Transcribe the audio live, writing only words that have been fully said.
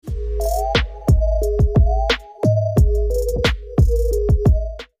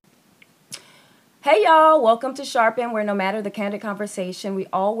y'all. Welcome to Sharpen, where no matter the candid conversation, we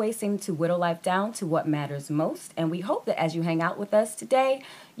always seem to whittle life down to what matters most. And we hope that as you hang out with us today,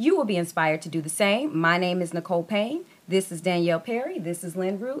 you will be inspired to do the same. My name is Nicole Payne. This is Danielle Perry. This is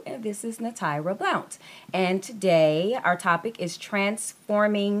Lynn Root. And this is Natyra Blount. And today, our topic is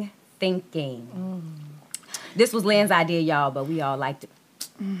transforming thinking. This was Lynn's idea, y'all, but we all liked it.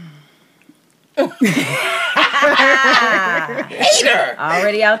 Hater.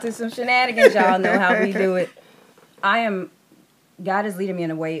 Already out to some shenanigans. Y'all know how we do it. God is leading me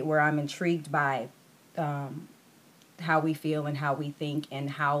in a way where I'm intrigued by how we feel and how we think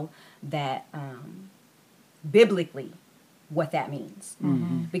and how that biblically what that means.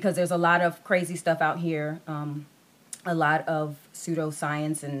 Because there's a lot of crazy stuff out here, a lot of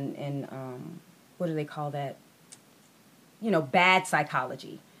pseudoscience and what do they call that? Bad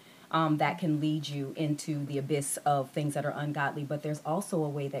psychology. That can lead you into the abyss of things that are ungodly. But there's also a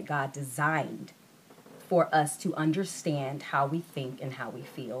way that God designed for us to understand how we think and how we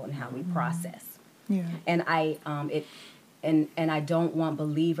feel and how we process. Yeah. And I don't want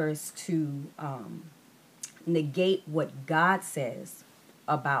believers to negate what God says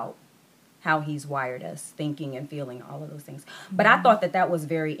about how He's wired us, thinking and feeling, all of those things. But I thought that was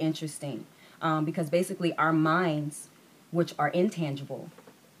very interesting because basically our minds, which are intangible,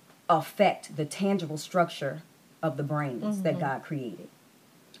 affect the tangible structure of the brains that God created.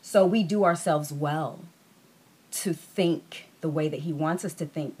 So we do ourselves well to think the way that He wants us to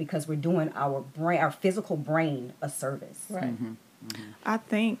think because we're doing our physical brain a service. Right. I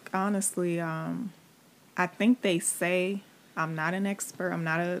think, honestly, I think they say, I'm not an expert, I'm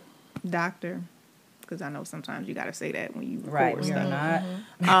not a doctor, because I know sometimes you got to say that when you record stuff.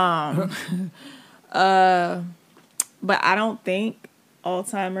 Not. But I don't think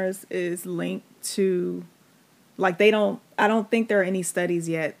Alzheimer's is linked to, I don't think there are any studies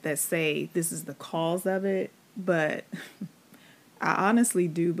yet that say this is the cause of it, but I honestly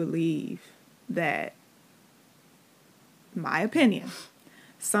do believe that, my opinion,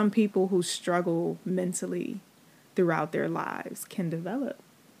 some people who struggle mentally throughout their lives can develop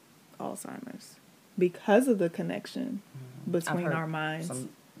Alzheimer's because of the connection between our minds.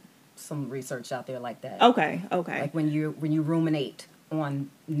 Some research out there like that. Okay. Like when you ruminate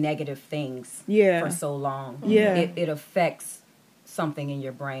on negative things for so long, it affects something in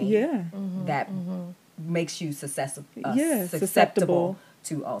your brain that makes you susceptible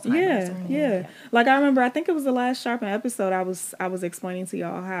to Alzheimer's. Yeah. Like I remember, I think it was the last Sharpen episode, I was explaining to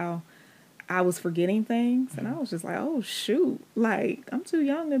y'all how I was forgetting things, and I was just like, oh shoot, like I'm too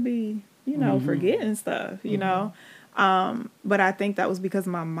young to be, forgetting stuff, but I think that was because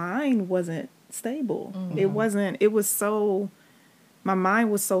my mind wasn't stable. My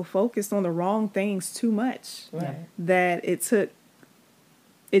mind was so focused on the wrong things too much that it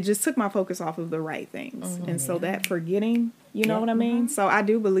just took my focus off of the right things. And so that forgetting, you know what I mean? So I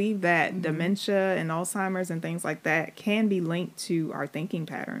do believe that dementia and Alzheimer's and things like that can be linked to our thinking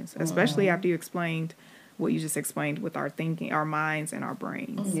patterns, especially after you explained what you just explained with our thinking, our minds and our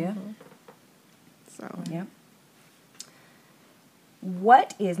brains. Yeah. So, yeah.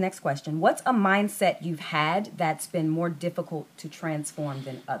 Next question, what's a mindset you've had that's been more difficult to transform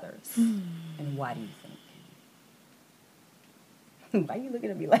than others? And why do you think? Why are you looking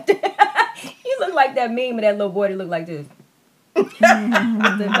at me like that? You look like that meme of that little boy that looked like this. With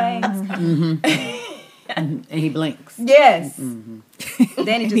the bangs. And he blinks. Yes.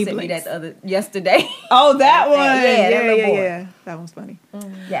 Danny just sent me that yesterday. Oh, that one. Yeah. That one's funny.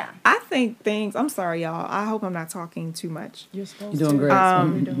 Yeah. I think things, I'm sorry, y'all. I hope I'm not talking too much. You're doing great.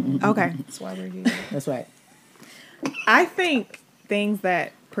 Okay. That's why we're here. That's right. I think things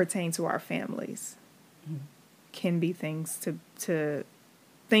that pertain to our families can be things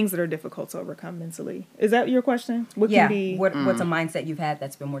things that are difficult to overcome mentally. Is that your question? What's a mindset you've had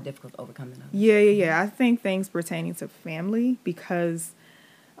that's been more difficult to overcome than others? Yeah. I think things pertaining to family because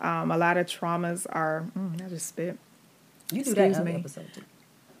a lot of traumas are. I just spit. You do that in every episode too.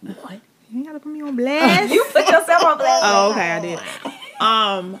 What? You gotta put me on blast. You put yourself on blast. Oh, okay, I did.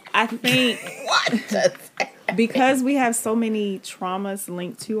 I think because we have so many traumas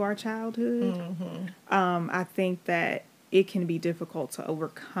linked to our childhood, I think that it can be difficult to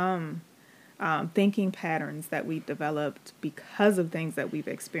overcome thinking patterns that we've developed because of things that we've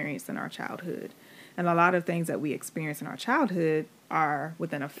experienced in our childhood. And a lot of things that we experience in our childhood are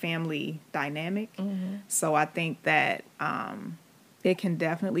within a family dynamic. So I think that it can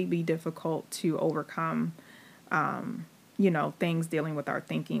definitely be difficult to overcome, things dealing with our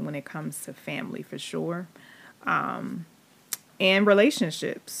thinking when it comes to family, for sure. And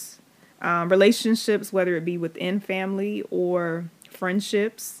relationships. Relationships, whether it be within family or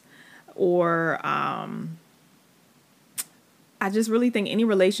friendships, or I just really think any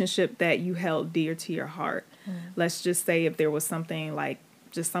relationship that you held dear to your heart. Let's just say if there was something like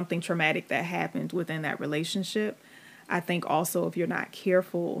just something traumatic that happened within that relationship, I think also if you're not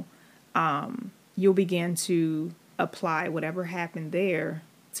careful, you'll begin to apply whatever happened there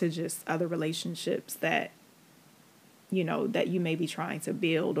to just other relationships that, you know, that you may be trying to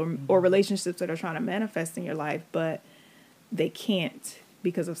build, or relationships that are trying to manifest in your life, but they can't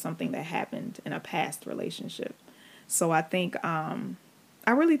because of something that happened in a past relationship. So I think, I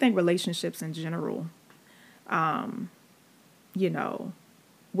really think relationships in general, you know,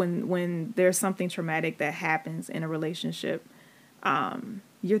 when there's something traumatic that happens in a relationship,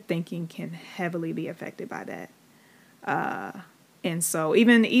 your thinking can heavily be affected by that. And so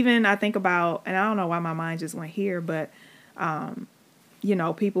even I think about, and I don't know why my mind just went here, but, you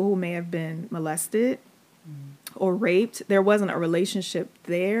know, people who may have been molested or raped, there wasn't a relationship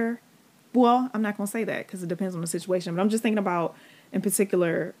there. Well, I'm not going to say that because it depends on the situation, but I'm just thinking about, in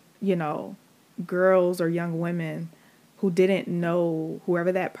particular, you know, girls or young women who didn't know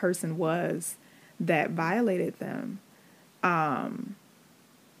whoever that person was that violated them.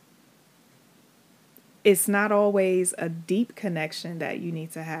 It's not always a deep connection that you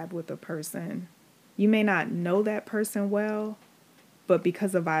need to have with a person. You may not know that person well, but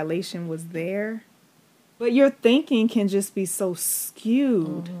because a violation was there, but your thinking can just be so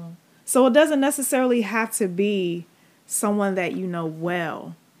skewed. So it doesn't necessarily have to be someone that you know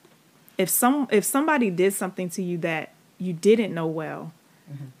well. If somebody did something to you that you didn't know well,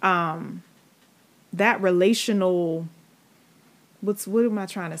 that relational, what am I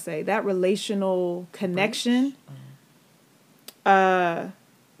trying to say? That relational connection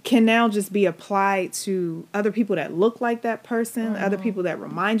can now just be applied to other people that look like that person, other people that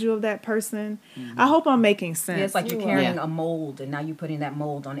remind you of that person. I hope I'm making sense. Yeah, it's like you're carrying a mold, and now you're putting that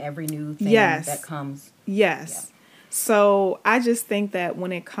mold on every new thing that comes. Yes. Yeah. So I just think that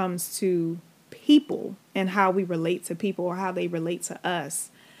when it comes to people and how we relate to people or how they relate to us,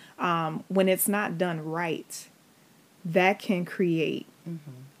 when it's not done right, that can create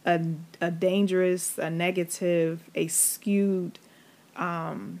a dangerous, a negative, a skewed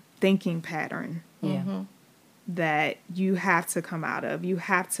thinking pattern that you have to come out of. You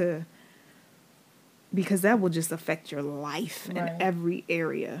have to, because that will just affect your life in every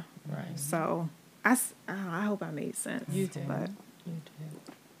area. Right. So I hope I made sense. You did. But you did.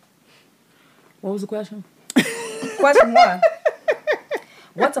 What was the question? Question one.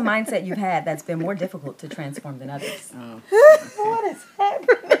 What's a mindset you've had that's been more difficult to transform than others? What is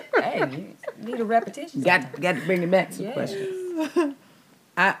happening? Hey, you need a repetition. Got to bring it back to the question.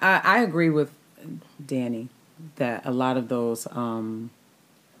 I agree with Danny that a lot of those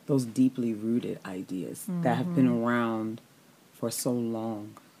deeply rooted ideas that have been around for so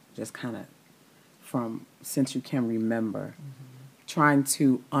long, just kind of from since you can remember, trying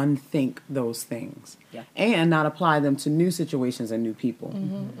to unthink those things and not apply them to new situations and new people.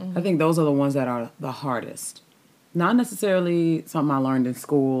 I think those are the ones that are the hardest. Not necessarily something I learned in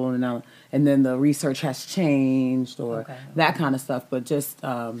school and then the research has changed or that kind of stuff, but just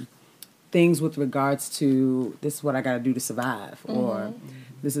things with regards to this is what I got to do to survive or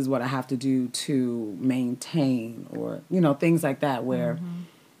this is what I have to do to maintain or, you know, things like that where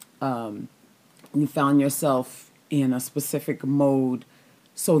you found yourself in a specific mode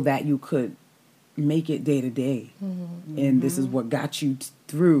so that you could make it day to day. And this is what got you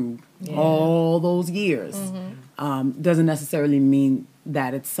through all those years. Doesn't necessarily mean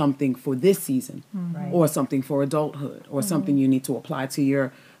that it's something for this season or something for adulthood or something you need to apply to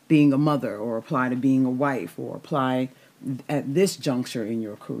your being a mother or apply to being a wife or apply at this juncture in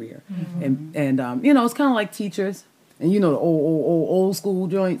your career. And you know, it's kind of like teachers. And you know the old school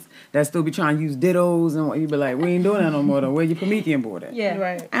joints that still be trying to use dittos and what you be like, we ain't doing that no more though. Where your Promethean board at? Yeah,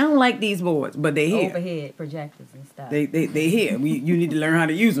 right. I don't like these boards, but they here. Overhead projectors and stuff. They here. You need to learn how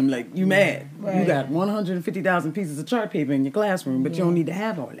to use them. Like you mad? Right. You got 150,000 pieces of chart paper in your classroom, but you don't need to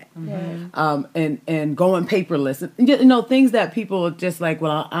have all that. And going paperless. You know things that people are just like,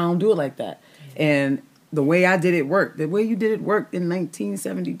 well, I don't do it like that. And the way I did it worked. The way you did it worked in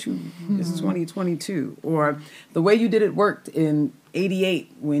 1972 is 2022. Or the way you did it worked in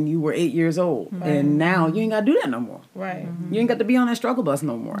 88 when you were 8 years old. And now you ain't got to do that no more. Right. You ain't got to be on that struggle bus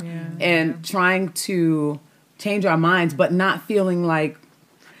no more. And trying to change our minds, but not feeling like...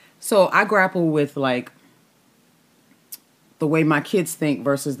 So I grapple with like the way my kids think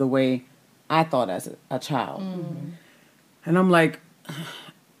versus the way I thought as a child. And I'm like...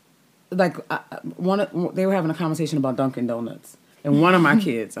 Like they were having a conversation about Dunkin' Donuts, and one of my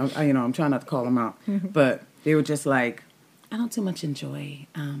kids, I'm trying not to call them out, but they were just like, I don't too much enjoy.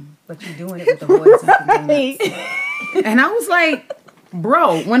 But you're doing it with the boys. And I was like,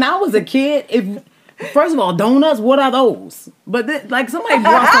 bro, when I was a kid, first of all, donuts, what are those? But like somebody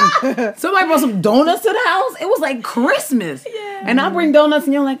brought some donuts to the house. It was like Christmas. Yeah. And I bring donuts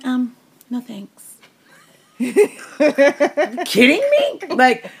and you're like, no thanks. Kidding me?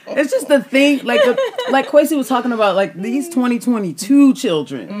 Like, it's just the thing, like Kwesi was talking about, like these 2022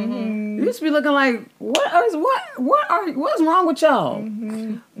 children. Mm-hmm. You used to be looking like, what's wrong with y'all?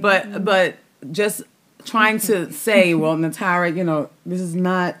 Mm-hmm. But just trying to say, well, Natara, you know, this is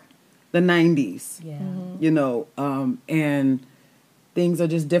not the 90s. Yeah. Mm-hmm. You know, and things are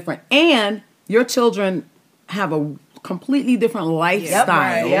just different. And your children have a completely different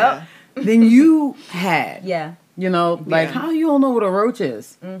lifestyle than you had. Yeah. You know, like, how you don't know what a roach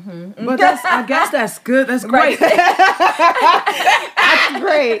is? Mm-hmm. But I guess that's good. That's great. That's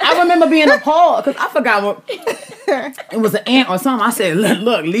great. I remember being appalled because I forgot what it was, an ant or something. I said,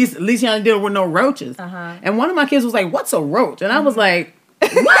 look, at least you don't deal with no roaches. Uh-huh. And one of my kids was like, what's a roach? And I was like,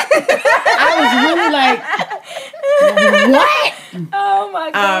 what? I was really like, what? Oh my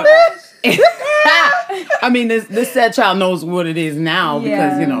gosh. I mean, this said child knows what it is now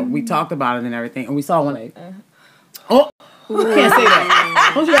because, you know, we talked about it and everything. And we saw one like, I can't say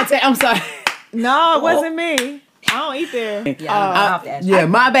that. What you got to say? I'm sorry. No, it wasn't me. I don't eat there. Yeah,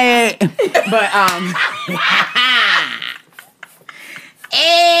 my bad. But,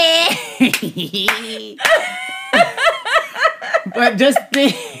 but just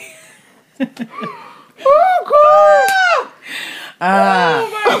think.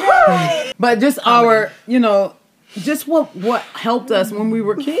 But just our, you know, just what helped us when we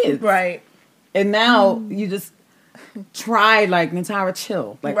were kids. Right. And now you just try, like, Natara,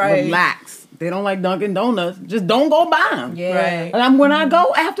 chill. Like, relax. They don't like Dunkin' Donuts. Just don't go buy them. Yeah. Right. And when I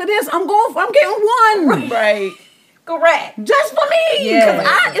go after this, I'm getting one. Right. Correct. Just for me.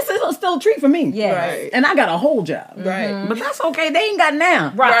 Yeah. Because it's still a treat for me. Yeah. Right. And I got a whole job. Right. But that's okay. They ain't got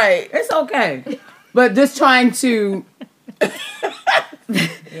now. Right. It's okay. But just trying to...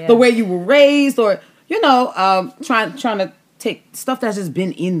 the way you were raised, or you know, trying to take stuff that's just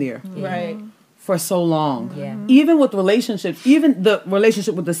been in there for so long. Yeah. Even with relationships, even the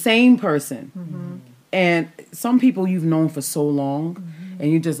relationship with the same person, and some people you've known for so long,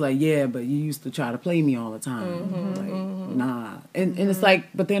 and you're just like, yeah, but you used to try to play me all the time. Like, nah, and it's like,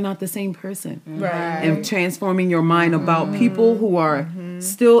 but they're not the same person. Right. And transforming your mind about people who are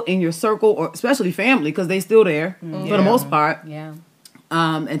still in your circle, or especially family, because they still there for the most part. Yeah.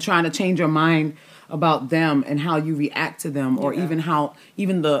 And trying to change your mind about them and how you react to them, or even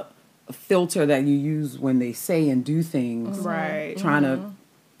the filter that you use when they say and do things. Right. Trying to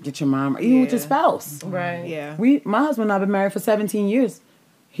get your mind right. Even with your spouse. Right. Yeah. My husband and I have been married for 17 years.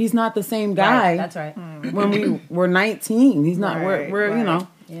 He's not the same guy. Right. That's right. When we were 19, he's not. We're you know,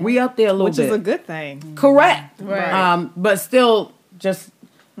 we up there a little bit, which is a good thing. Correct. Right. But still, just.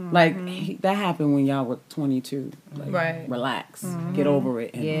 Like, that happened when y'all were 22. Like, relax. Get over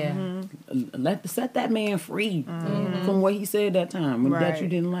it. And set that man free from what he said that time that you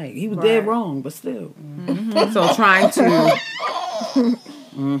didn't like. He was dead wrong, but still. So trying to...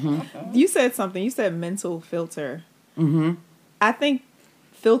 You said something. You said mental filter. I think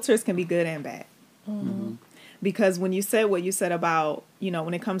filters can be good and bad. Because when you said what you said about, you know,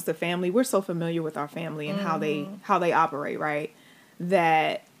 when it comes to family, we're so familiar with our family and how they operate, right?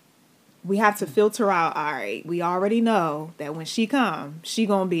 That we have to filter out, all right, we already know that when she comes, she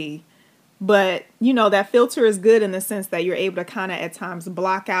gonna be, but you know, that filter is good in the sense that you're able to kind of at times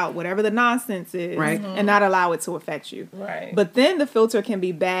block out whatever the nonsense is and not allow it to affect you. Right. But then the filter can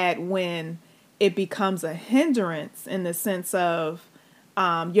be bad when it becomes a hindrance in the sense of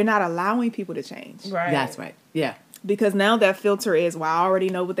you're not allowing people to change. Right. That's right. Yeah. Because now that filter is, well, I already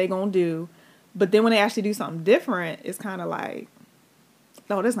know what they're gonna do, but then when they actually do something different, it's kind of like,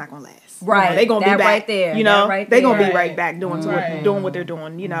 no, that's not gonna last. Right, you know, they gonna be back right there. You know, they gonna be right back doing what they're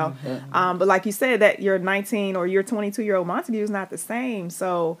doing. You know, but like you said, that your 19 or your 22-year-old Montague is not the same.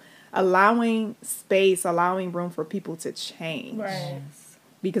 So allowing space, allowing room for people to change. Right.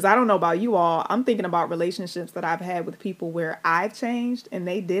 Because I don't know about you all, I'm thinking about relationships that I've had with people where I've changed and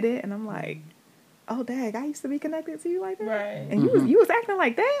they did it, and I'm like, oh, dang, I used to be connected to you like that, right? And you was acting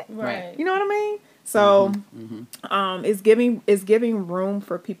like that, right? You know what I mean? So, it's giving room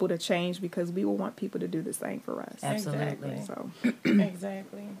for people to change because we will want people to do the same for us. Absolutely. So,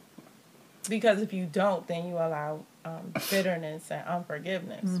 exactly. Because if you don't, then you allow bitterness and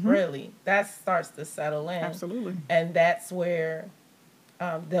unforgiveness. Really, that starts to settle in. Absolutely. And that's where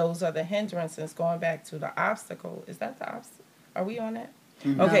those are the hindrances. Going back to the obstacle, is that the obstacle? Are we on that?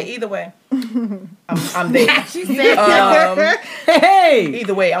 Okay, either way. I'm there. She said, Hey,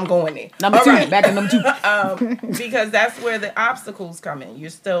 Either way, I'm going there. number All two, right. back at number two. Because that's where the obstacles come in. You're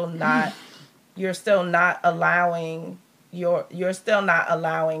still not allowing God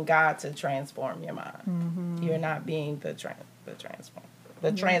to transform your mind. You're not being the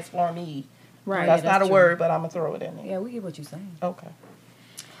transformee. Right. That's Yeah, not a that's word, but I'm gonna throw it in there. yeah, we get what you're saying. Okay.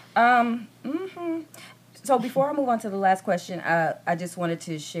 So before I move on to the last question, I just wanted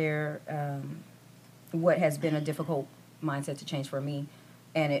to share what has been a difficult mindset to change for me,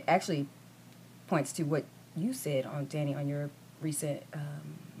 and it actually points to what you said on Danny on your recent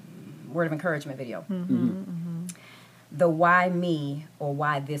word of encouragement video. The why me or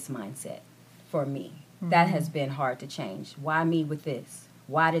why this mindset for me that has been hard to change. Why me with this?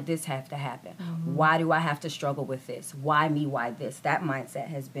 Why did this have to happen? Why do I have to struggle with this? Why me? Why this? That mindset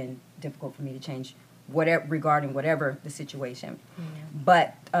has been difficult for me to change, whatever regarding whatever the situation.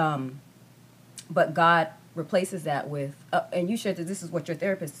 But God replaces that with, and you shared that this is what your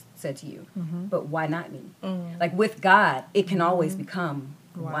therapist said to you. But why not me? Like with God, it can always become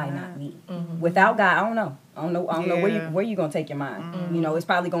why not me? Without God, I don't know where you gonna take your mind. You know, it's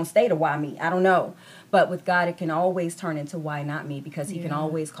probably gonna stay to why me. I don't know. But with God, it can always turn into why not me, because He can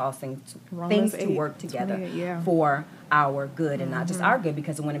always cause things to work together for our good and not just our good.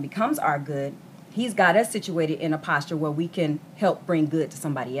 Because when it becomes our good, He's got us situated in a posture where we can help bring good to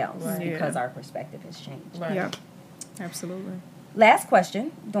somebody else because our perspective has changed. Right. Yep. Absolutely. Last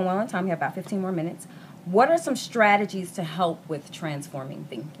question. Doing well on time. We have about 15 more minutes. What are some strategies to help with transforming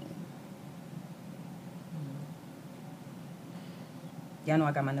thinking? Y'all know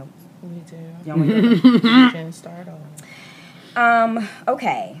I got my notes. We do. Y'all want to You can start on.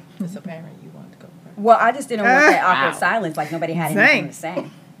 Okay. It's apparent you want to go first. Well, I just didn't want that awkward silence, like nobody had anything to say.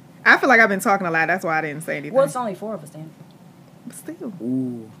 I feel like I've been talking a lot. That's why I didn't say anything. Well, it's only 4 of us, Dan. But still.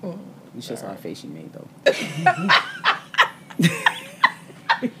 Ooh, you should saw the face she made though.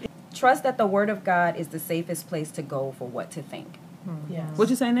 Trust that the Word of God is the safest place to go for what to think. Yes. What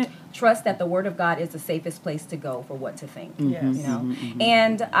you saying, Nick? Trust that the Word of God is the safest place to go for what to think. Yes. You know,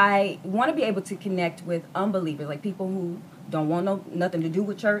 and I want to be able to connect with unbelievers, like people who don't want nothing to do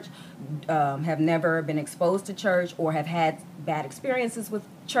with church, have never been exposed to church, or have had bad experiences with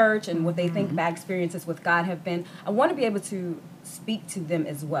church and what they think bad experiences with God have been. I want to be able to speak to them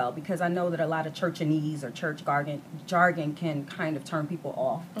as well, because I know that a lot of churchanese or church jargon can kind of turn people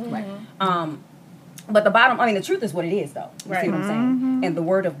off. Right. But the truth is what it is, though. You see what I'm saying? And the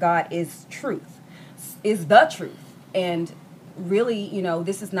Word of God is truth, is the truth. And really, you know,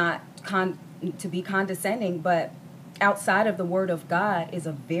 this is not to be condescending, but outside of the Word of God is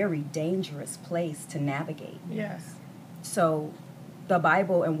a very dangerous place to navigate. Yes. So the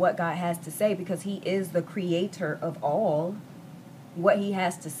Bible and what God has to say, because He is the creator of all, what He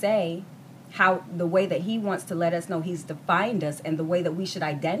has to say, how the way that He wants to let us know He's defined us, and the way that we should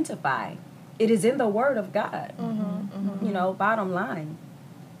identify, it is in the Word of God. You know, bottom line.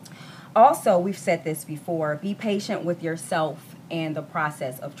 Also, we've said this before, be patient with yourself and the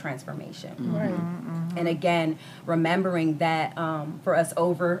process of transformation. Right. And again, remembering that for us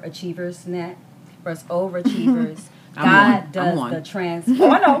overachievers, Nat, for us overachievers, God does the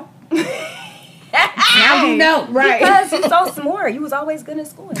Oh, I know. Now you know, right? Because you're so smart. You was always good in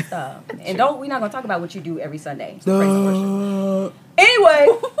school and stuff. And we're not gonna talk about what you do every Sunday. So praise and worship. Anyway,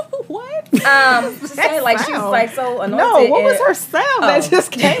 What? just saying, like she was like so anointed. No, what was her sound that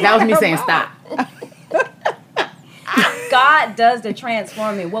just came? That was me out saying her mouth? stop. God does the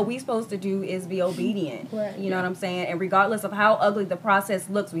transforming. What we're supposed to do is be obedient. Right. You know what I'm saying? And regardless of how ugly the process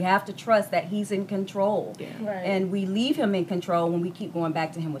looks, we have to trust that He's in control. Yeah. Right. And we leave Him in control when we keep going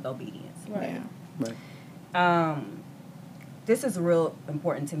back to Him with obedience. Right. Right. This is real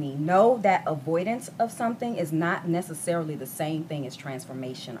important to me. Know that avoidance of something is not necessarily the same thing as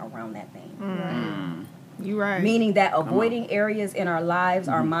transformation around that thing. You right. Meaning that avoiding areas in our lives,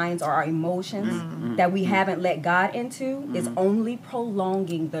 our minds, or our emotions that we haven't let God into is only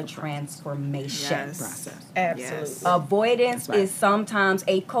prolonging the transformation. Yes. Process. Absolutely. Yes. Avoidance That's right. is sometimes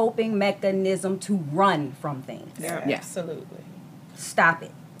a coping mechanism to run from things. Yeah. Yeah. Absolutely. Stop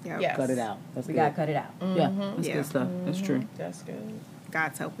it. Yep. Yes. Cut it out. That's We good. got to cut it out. Yeah, that's Yeah. good stuff. That's true. That's good.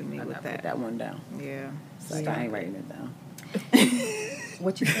 God's helping me I with put that. that one down. Yeah. It's like, I ain't writing it down.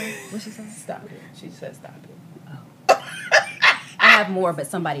 What you say? What she say? Stop it. She said stop it. I have more, but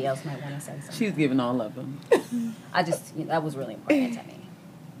somebody else might want to say something. She's giving all of them. That was really important to me.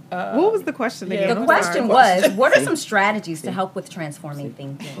 What was the question again? The I'm question sorry. was, what are some strategies to help with transforming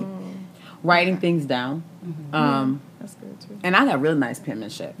thinking? Writing things down. That's good too. And I got really nice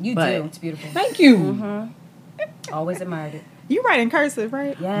penmanship. You but- do. It's beautiful. Thank you. Always admired it. You write in cursive,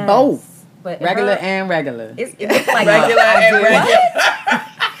 right? Yes. Both. But Regular and regular. it looks like Regular and regular.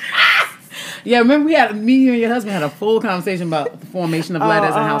 Yeah, remember me, you and your husband had a full conversation about the formation of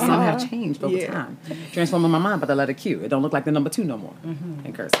letters and how some have changed over time. Transforming my mind by the letter Q. It don't look like the number 2 no more.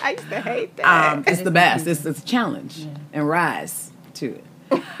 In cursive. I used to hate that. It's the best. It's a challenge and rise to it.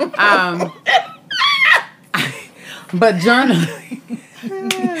 But journaling.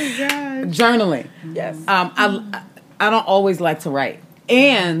 Journaling. Yes. I don't always like to write.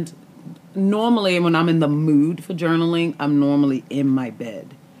 And normally when I'm in the mood for journaling, I'm normally in my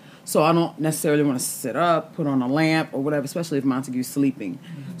bed. So I don't necessarily want to sit up, put on a lamp or whatever, especially if Montague's sleeping.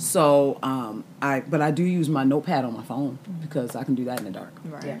 So but I do use my notepad on my phone because I can do that in the dark.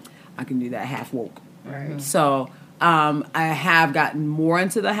 Right. Yeah. I can do that half woke. Right. So I have gotten more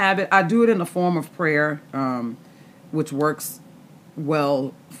into the habit. I do it in the form of prayer, which works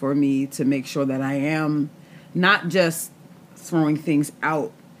well for me to make sure that I am not just throwing things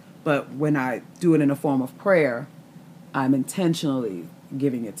out, but when I do it in a form of prayer, I'm intentionally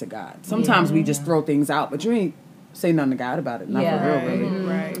giving it to God. Sometimes we just throw things out, but you ain't say nothing to God about it. Not for real, really.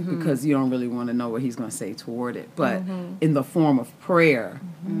 Right. Because you don't really want to know what he's going to say toward it. But in the form of prayer,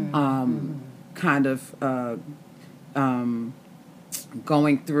 kind of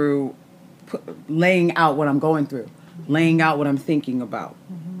going through, laying out what I'm going through, laying out what I'm thinking about,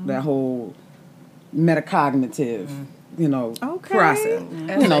 that whole metacognitive, process.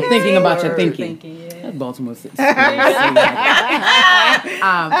 Thinking about your thinking. That's Baltimore City.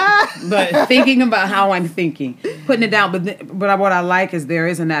 But thinking about how I'm thinking, putting it down. But what I like is there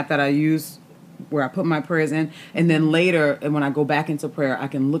is an app that I use where I put my prayers in, and then later, and when I go back into prayer, I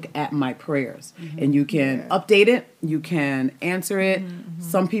can look at my prayers, and you can update it, you can answer it.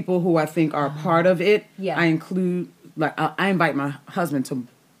 Some people who I think are part of it, I include. Like I invite my husband to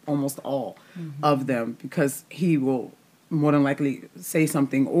almost all of them because he will more than likely say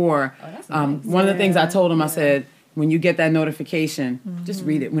something. Or nice. One of the things I told him, I said, when you get that notification, just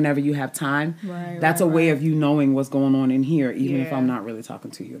read it whenever you have time. That's a way of you knowing what's going on in here, even if I'm not really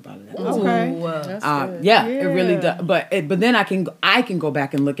talking to you about it. It really does. But then I can go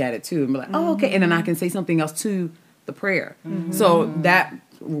back and look at it too and be like, oh, okay, and then I can say something else to the prayer. So that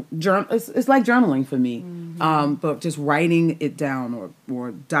it's like journaling for me, but just writing it down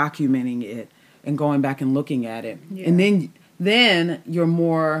or documenting it and going back and looking at it, and then you're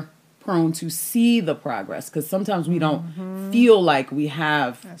more prone to see the progress because sometimes we don't feel like we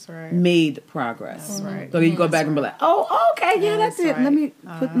have made progress. So you go back and be like, oh, okay, that's it. Let me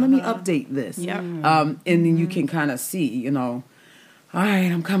update this. And then you can kind of see, all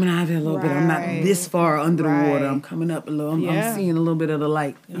right, I'm coming out of it a little bit. I'm not this far under the water. I'm coming up a little. I'm seeing a little bit of the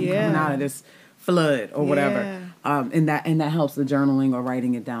light. I'm coming out of this flood or whatever. And that helps the journaling or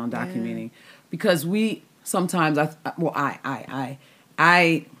writing it down, documenting. Because we sometimes, I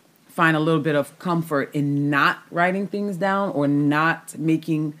find a little bit of comfort in not writing things down or not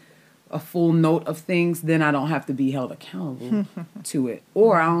making a full note of things. Then I don't have to be held accountable to it,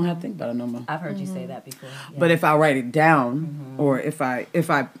 or I don't have to think about it no more. I've heard you say that before. Yeah. But if I write it down, or if I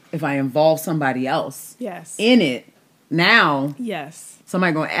involve somebody else in it, now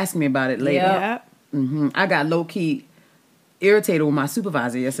somebody gonna ask me about it later. I got low key irritated with my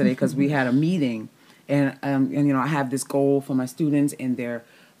supervisor yesterday because we had a meeting, and I have this goal for my students and their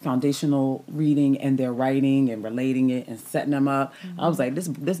foundational reading and their writing and relating it and setting them up. I was like,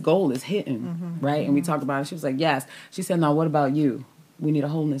 this goal is hitting, right? And we talked about it. She was like, yes. She said, now what about you? We need a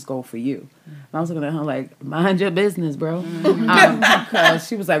wholeness goal for you. And I was looking at her like, mind your business, bro. Because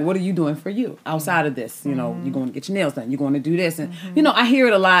she was like, what are you doing for you outside of this? You're going to get your nails done. You're going to do this. And, I hear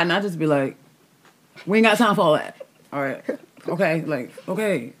it a lot, and I just be like, we ain't got time for all that. All right.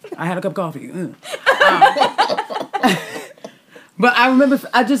 Okay. I had a cup of coffee. But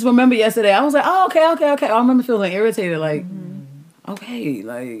I just remember yesterday, I was like, oh, okay. I remember feeling irritated, like,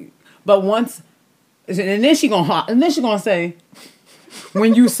 okay, but once, and then she gonna say,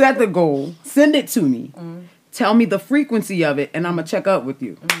 when you set the goal, send it to me. Tell me the frequency of it, and I'm gonna check up with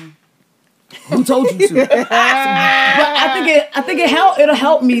you. Who told you to? But I think it'll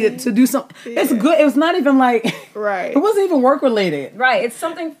help me to do something. It's good. It was not even like it wasn't even work related. Right. It's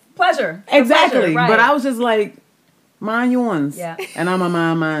something pleasure. Exactly. Pleasure, right. But I was just like, mind yours. Yeah. And I'm a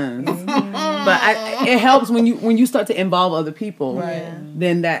mind mine. But it helps when you start to involve other people. Right.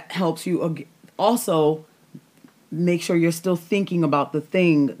 Then that helps you also make sure you're still thinking about the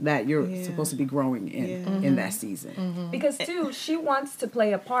thing that you're supposed to be growing in that season. Because too, she wants to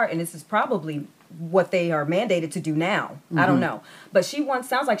play a part, and this is probably what they are mandated to do now. I don't know. But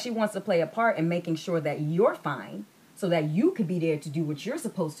sounds like she wants to play a part in making sure that you're fine, so that you could be there to do what you're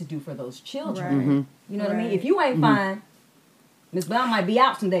supposed to do for those children. You know what I mean? If you ain't fine, Miss Brown might be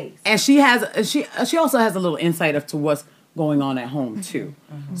out some days. And she also has a little insight of to what's going on at home too.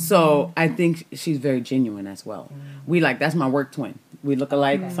 So I think she's very genuine as well. That's my work twin. We look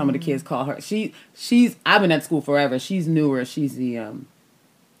alike. Some of the kids call her. She's I've been at school forever. She's newer. She's the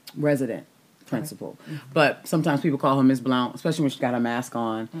resident principal. But sometimes people call her Miss Blount, especially when she's got a mask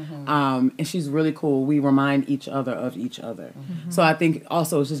on. And she's really cool. We remind each other of each other. So I think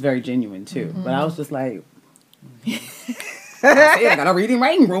also it's just very genuine too. But I was just like, I got a reading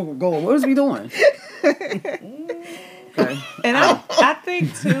writing goal. What is we doing? Okay. And I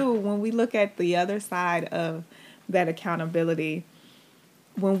think too, when we look at the other side of that accountability,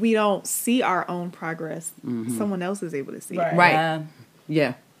 when we don't see our own progress, someone else is able to see it. Right.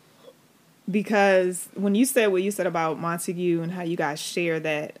 Yeah. Because when you said what you said about Montague and how you guys share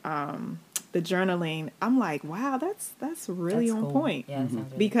that the journaling, I'm like, wow, that's really on cool. point. Yeah, that sounds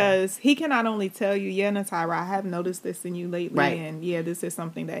really because he can not only tell you, yeah, Natira, I have noticed this in you lately, Right. and yeah, this is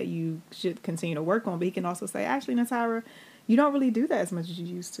something that you should continue to work on. But he can also say, actually, Natira, you don't really do that as much as you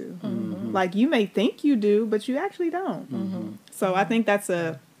used to. Like, you may think you do, but you actually don't. So I think that's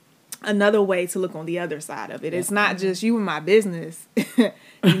another way to look on the other side of it. It's not just you and my business,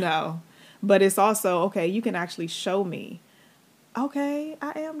 but it's also, okay, you can actually show me, okay,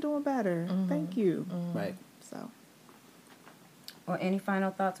 I am doing better. Thank you. Right. So. Or any final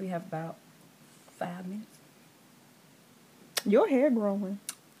thoughts? We have about 5 minutes. Your hair growing.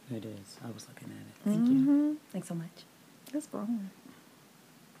 It is. I was looking at it. Thank you. Thanks so much. It's growing.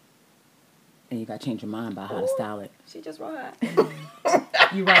 And you got to change your mind about how to style it. She just right.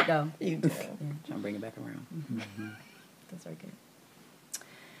 You right, though. You do. Trying to bring it back around. That's very good.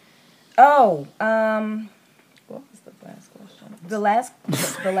 Oh, What was the last question?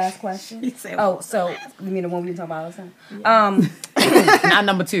 the last question. You said, So you mean the one we been talking about all the time? Not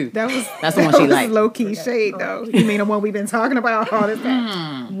number 2. That's the one she liked. Low key shade though. You mean the one we've been talking about all this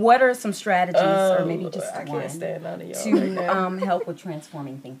time? What are some strategies, or maybe just I one, can't stand none of y'all to right now. help with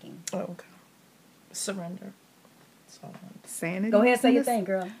transforming thinking? Okay. Surrender. So, Sanity. Go ahead, say your thing,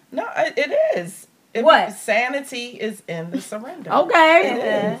 girl. no, it is. What? Sanity is in the surrender. Okay. It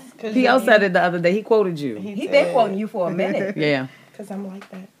is. 'Cause P.O. you- said it the other day. He quoted you. He been quoting you for a minute. Yeah. Because I'm like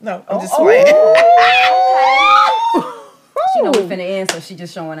that. No, I'm just Okay. playing. She know we finna end, so she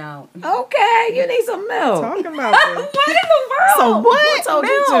just showing out. Okay, you need some milk. Talking about this. What in the world? So what? Told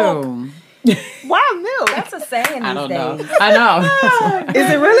Milk. you Why milk? That's a saying these I don't know. days. I know.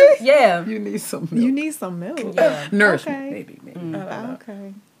 Is it really? Yeah. You need some milk. You need some milk. Yeah. Nourishment, Okay. maybe.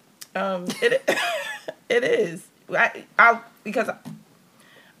 Okay. It is.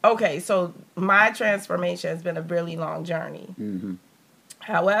 So my transformation has been a really long journey.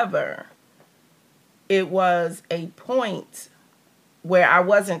 However, it was a point where I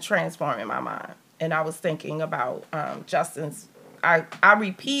wasn't transforming my mind, and I was thinking about Justin's. I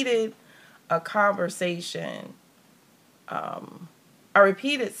repeated a conversation. I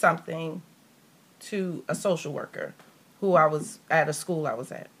repeated something to a social worker who I was at a school I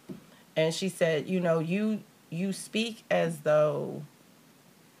was at. And she said, you speak as though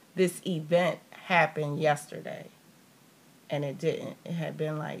this event happened yesterday. And it didn't. It had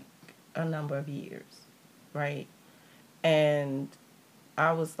been like a number of years, right? And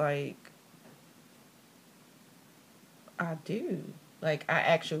I was like, I do. Like, I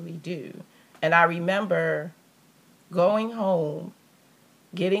actually do. And I remember going home,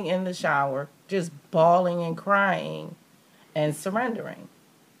 getting in the shower, just bawling and crying and surrendering.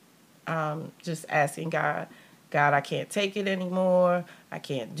 Just asking God, I can't take it anymore. I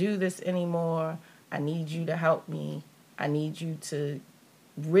can't do this anymore. I need you to help me. I need you to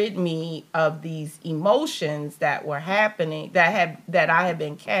rid me of these emotions that were happening, that I had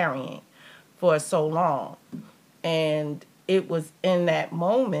been carrying for so long. And it was in that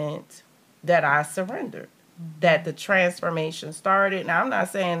moment that I surrendered, that the transformation started. Now, I'm not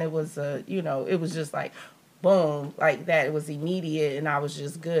saying it was it was just like, boom, like that. It was immediate and I was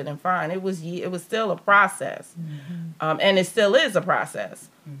just good and fine. It was still a process. And it still is a process.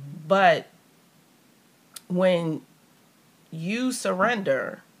 But when you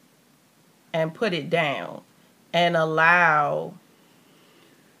surrender and put it down and allow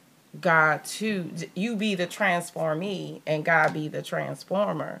God you be the transformee and God be the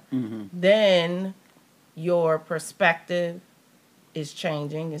transformer, then your perspective is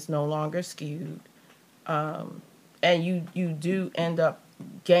changing. It's no longer skewed. And you do end up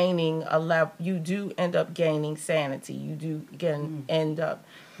gaining a level. You do end up gaining sanity. You do end up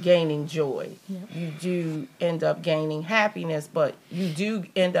gaining joy. You do end up gaining happiness, but you do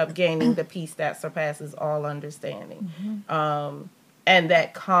end up gaining the peace that surpasses all understanding. And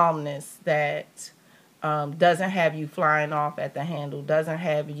that calmness that doesn't have you flying off at the handle, doesn't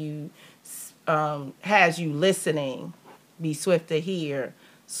have you, has you listening, be swift to hear,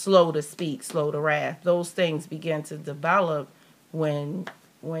 slow to speak, slow to wrath. Those things begin to develop when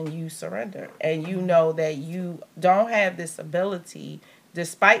you surrender. And you know that you don't have this ability,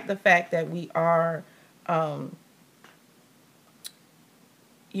 despite the fact that we are,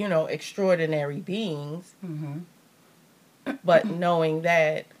 extraordinary beings, but knowing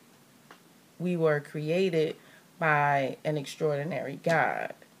that we were created by an extraordinary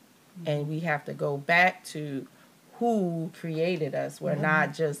God. And we have to go back to who created us. We're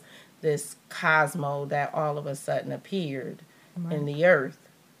not just this cosmo that all of a sudden appeared in the earth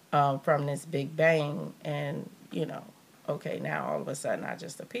from this big bang. And, okay, now all of a sudden I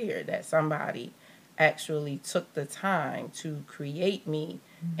just appeared. That somebody actually took the time to create me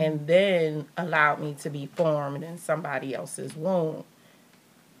and then allowed me to be formed in somebody else's womb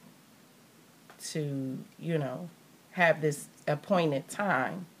to, have this appointed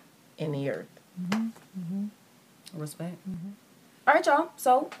time in the earth. Respect. All right, y'all.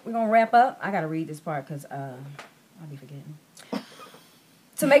 So we're going to wrap up. I got to read this part because I'll be forgetting.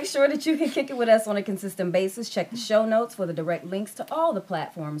 To make sure that you can kick it with us on a consistent basis, check the show notes for the direct links to all the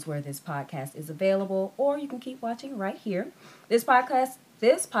platforms where this podcast is available, or you can keep watching right here. This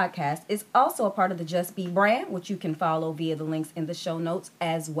podcast is also a part of the Just Be brand, which you can follow via the links in the show notes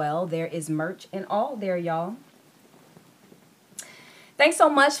as well. There is merch and all there, y'all. Thanks so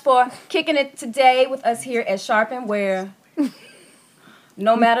much for kicking it today with us here at Sharpen, where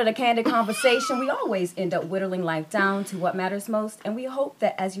no matter the candid conversation, we always end up whittling life down to what matters most. And we hope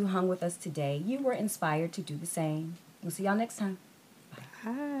that as you hung with us today, you were inspired to do the same. We'll see y'all next time.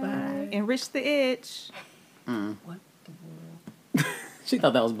 Bye. Enrich the itch. What the world? She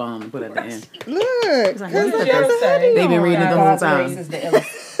thought that was bomb to put at the end. Look, They've been reading it the whole time.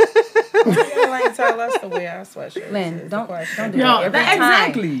 You ain't tell us the way our sweatshirt Lynn, is. don't do No, that every time.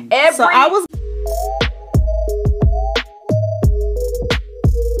 exactly. Every so I was